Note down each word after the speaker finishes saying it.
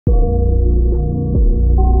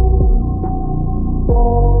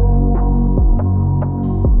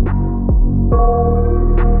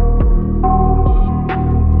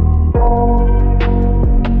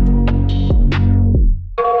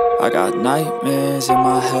got nightmares in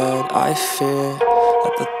my head, I fear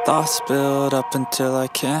that the thoughts build up until I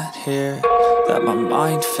can't hear, that my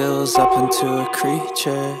mind fills up into a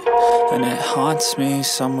creature, and it haunts me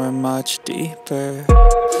somewhere much deeper.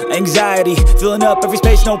 Anxiety, filling up every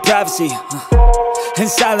space, no privacy. And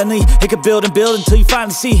silently, it could build and build until you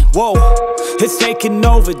finally see, whoa, it's taking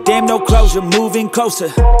over, damn, no closure, moving closer.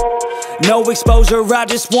 No exposure, I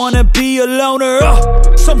just wanna be a loner.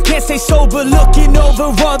 Some can't stay sober, looking over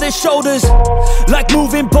all their shoulders, like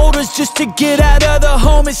moving boulders just to get out of the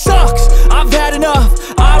home. It sucks, I've had enough,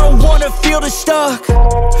 I don't wanna feel the stuck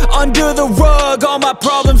under the rug, all my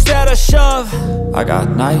problems that I shove. I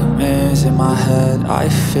got nightmares in my head, I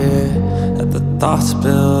fear that the thoughts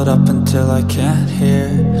build up until I can't hear,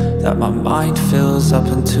 that my mind fills up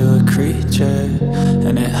into a creature,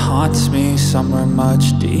 and it haunts me somewhere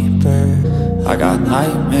much deeper. I got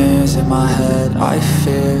nightmares in my head, I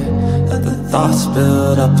fear that the thoughts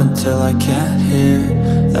build up until I can't hear,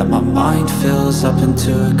 that my mind fills up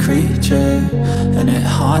into a creature, and it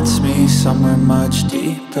haunts me somewhere much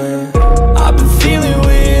deeper. I've been feeling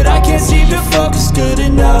weird, I can't seem to focus good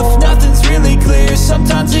enough, nothing's really clear,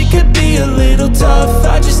 sometimes it could be a little tough.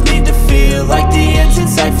 I just need to feel like the end's in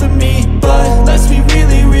sight for me, but let's be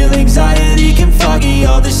really real, anxiety can foggy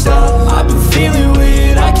all this stuff. I've been feeling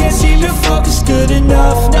weird, I can't seem to focus good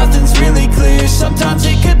enough, nothing's really clear, sometimes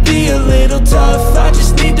it could be a little tough. I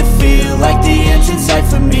just need to feel like the end's in sight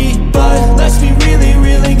for me, but let's be really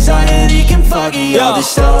real, anxiety can foggy all this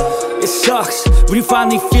stuff. It sucks when you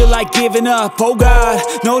finally feel like giving up. Oh God,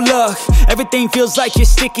 no luck, everything feels like you're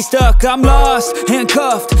sticky stuck. I'm lost,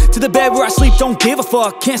 handcuffed to the bed where I sleep, don't give a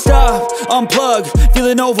fuck. Can't stop, unplug,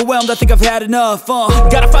 feeling overwhelmed, I think I've had enough.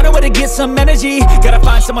 Gotta find a way to get some energy, gotta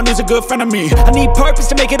find someone who's a good friend of me. I need purpose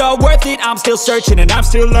to make it all worth it, I'm still searching and I'm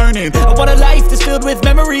still learning. I want a life that's filled with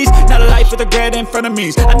memories, not a life with regret in front of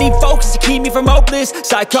me. I need focus to keep me from hopeless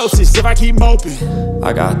psychosis if I keep moping.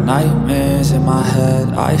 I got nightmares in my head,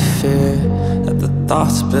 I fear that the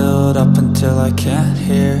thoughts build up until I can't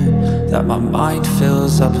hear, that my mind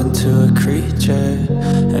fills up into a creature,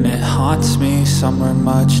 and it haunts me somewhere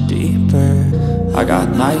much deeper. I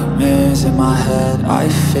got nightmares in my head, I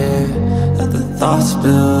fear that the thoughts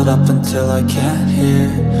build up until I can't hear,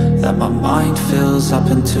 that my mind fills up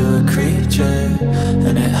into a creature,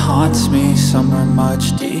 and it haunts me somewhere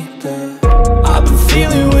much deeper. I've been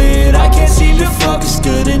feeling weird, I can't seem to focus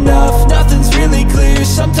good enough, nothing's really clear,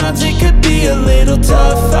 sometimes it could be a little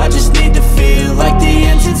tough. I just need to feel like the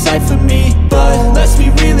end's in sight for me, but let's be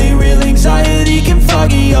really real, anxiety can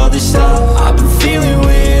foggy all this stuff. I've been feeling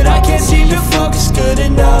weird, I can't seem to focus good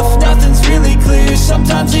enough, nothing's really clear,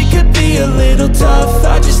 sometimes it could be a little tough.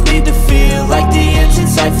 I just need to feel like the end's in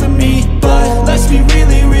sight for me, but let's be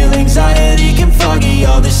really real, anxiety can foggy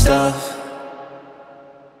all this stuff.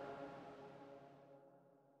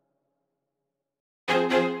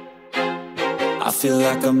 I feel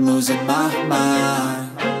like I'm losing my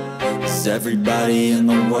mind. Is everybody in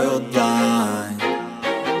the world blind?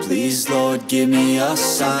 Please, Lord, give me a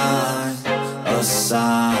sign, a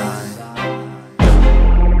sign.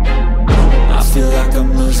 I feel like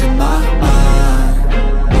I'm losing my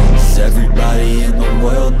mind. Is everybody in the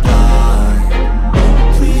world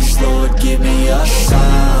blind? Please, Lord, give me a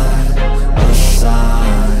sign, a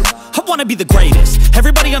sign. I wanna be the greatest,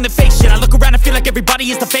 everybody on the fake shit. I look around and feel like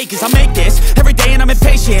everybody is the fakest. I make this every day and I'm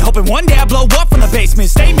impatient, hoping one day I blow up from the basement.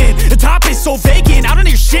 Statement, the top is so vacant, I don't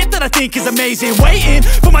hear shit that I think is amazing. Waiting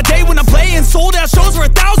for my day when I'm playing sold out shows for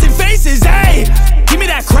 1,000 faces. Hey, give me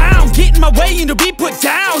that crown, get in my way and to be put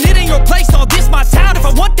down. It ain't your place, all this my town. If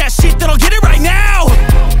I want that shit, then I'll get it right now.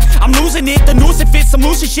 I'm losing it, the noose it fits, some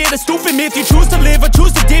losing shit, a stupid myth. You choose to live or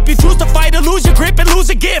choose to dip, you choose to fight or lose your grip and lose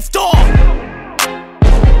a gift.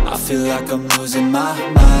 I feel like I'm losing my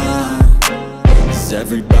mind. Is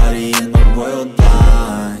everybody in the world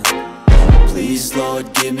blind? Please,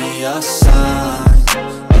 Lord, give me a sign,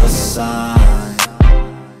 a sign.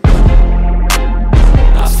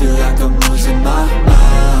 I feel like I'm losing my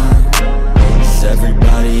mind. Is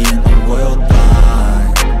everybody in the world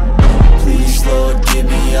blind? Please, Lord, give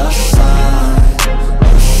me a sign,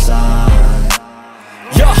 a sign.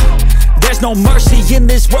 Yeah. There's no mercy in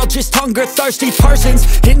this world, just hunger-thirsty persons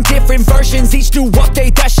in different versions. Each new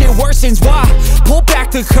update, that shit worsens. Why? Pull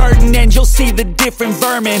back the curtain and you'll see the different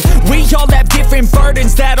vermin. We all have different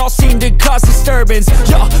burdens that all seem to cause disturbance.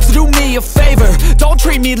 Yo, so do me a favor, don't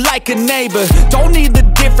treat me like a neighbor. Don't need the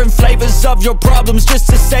different flavors of your problems just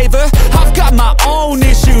to savor. I've got my own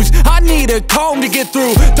issues, I need a comb to get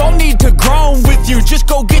through. Don't need to groan with you, just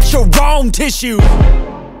go get your own tissue.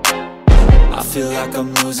 I feel like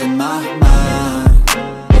I'm losing my mind.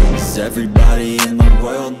 Is everybody in the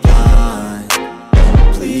world blind?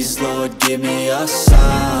 Please, Lord, give me a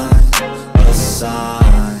sign, a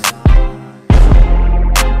sign.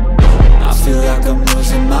 I feel like I'm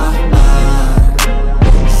losing my mind.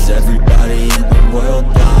 Is everybody in the world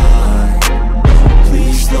blind?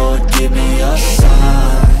 Please, Lord, give me a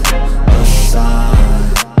sign, a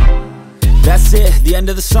sign. That's it, the end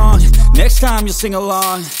of the song. Next time you'll sing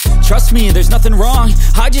along. Trust me, there's nothing wrong.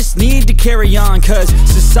 I just need to carry on, cause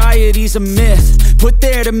society's a myth put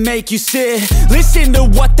there to make you sit. Listen to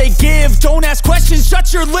what they give. Don't ask questions,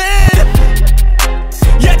 shut your lid.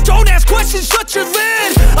 Yeah, don't ask questions, shut your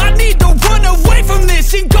lid. I need to run away from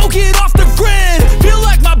this and go get off the grid. Feel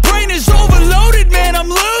like my brain is overloaded, man, I'm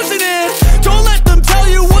losing it. Don't let them tell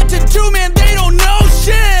you what to do, man, they don't know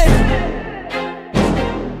shit.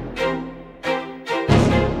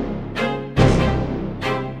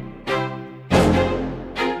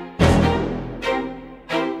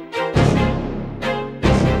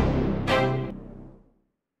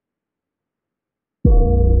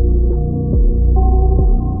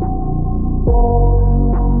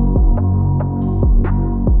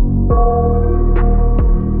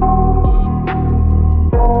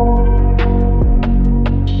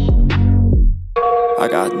 I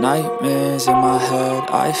got nightmares in my head,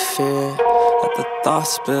 I fear that the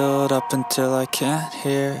thoughts build up until I can't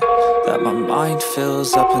hear, that my mind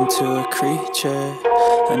fills up into a creature,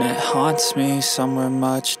 and it haunts me somewhere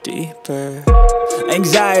much deeper.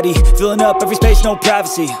 Anxiety, filling up every space, no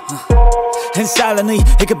privacy. And silently,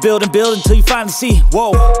 it could build and build until you finally see,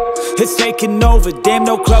 whoa, it's taking over, damn,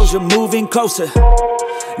 no closure, moving closer.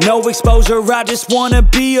 No exposure, I just wanna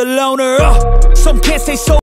be a loner. Some can't stay sober.